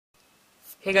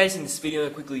Hey guys, in this video I'll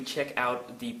quickly check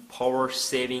out the power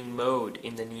saving mode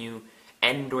in the new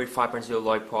Android 5.0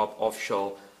 Lollipop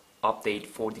official update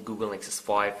for the Google Nexus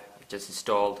 5. I just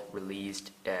installed, released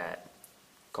a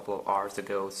couple of hours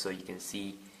ago, so you can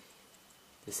see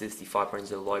this is the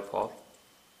 5.0 Lollipop.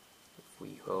 If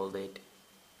we hold it,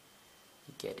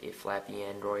 you get a flappy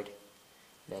Android.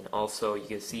 Then also you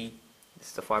can see this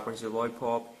is the 5.0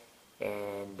 Lollipop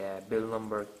and build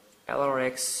number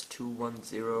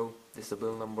LRX210. This is the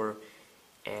build number,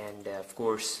 and of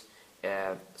course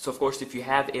if you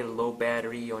have a low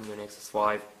battery on your Nexus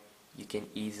 5, you can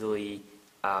easily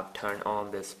turn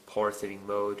on this power saving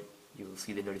mode. You will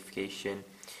see the notification,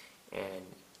 and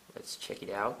let's check it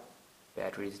out.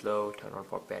 Battery is low, turn on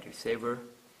for battery saver.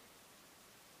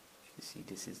 You see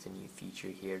this is the new feature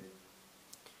here.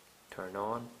 Turn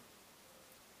on,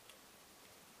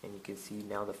 and you can see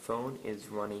now the phone is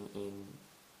running in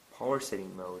power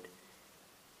saving mode.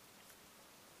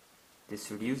 This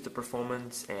reduces the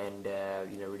performance and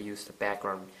reduce the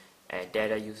background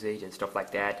data usage and stuff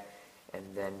like that,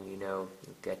 and then you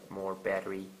get more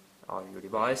battery on your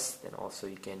device. Then also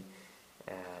you can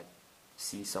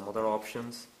see some other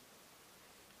options.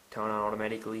 Turn on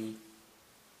automatically.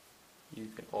 You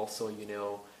can also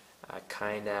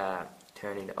kinda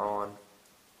turn it on.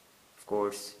 Of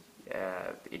course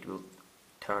it will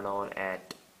turn on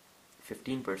at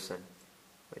 15%,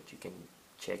 but you can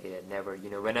check it at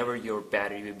whenever your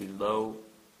battery will be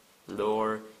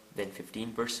lower than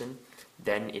 15%,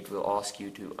 then it will ask you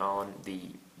to on the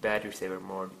battery saver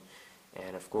mode.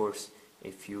 And of course,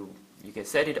 if you can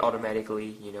set it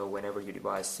automatically, whenever your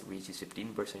device reaches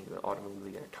 15%, it will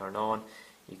automatically turn on.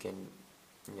 You can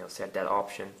set that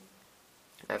option.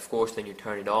 Of course, when you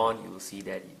turn it on, you will see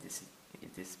that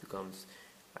this becomes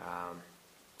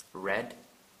red.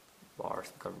 Bars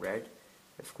become red.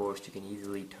 Of course, you can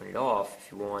easily turn it off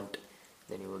if you want.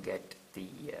 Then you will get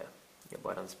the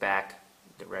buttons back.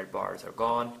 The red bars are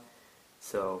gone.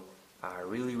 So a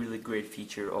really great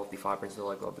feature of the 5.0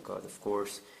 Lollipop, because of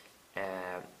course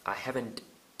I haven't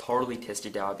thoroughly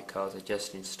tested it out because I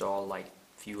just installed like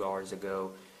a few hours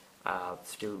ago.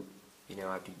 Still I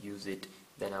have to use it.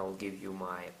 Then I will give you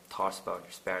my thoughts about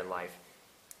your spare life.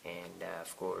 And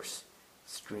of course,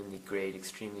 extremely great,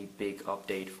 extremely big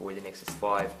update for the Nexus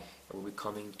 5. It will be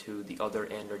coming to the other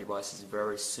Android devices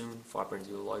very soon. 5.0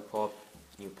 Lollipop,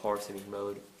 new power saving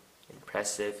mode,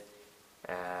 impressive.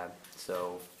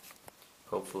 So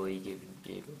hopefully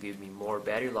it will give me more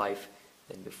battery life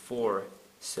than before.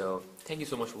 So thank you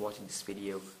so much for watching this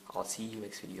video. I'll see you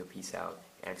next video. Peace out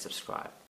and subscribe.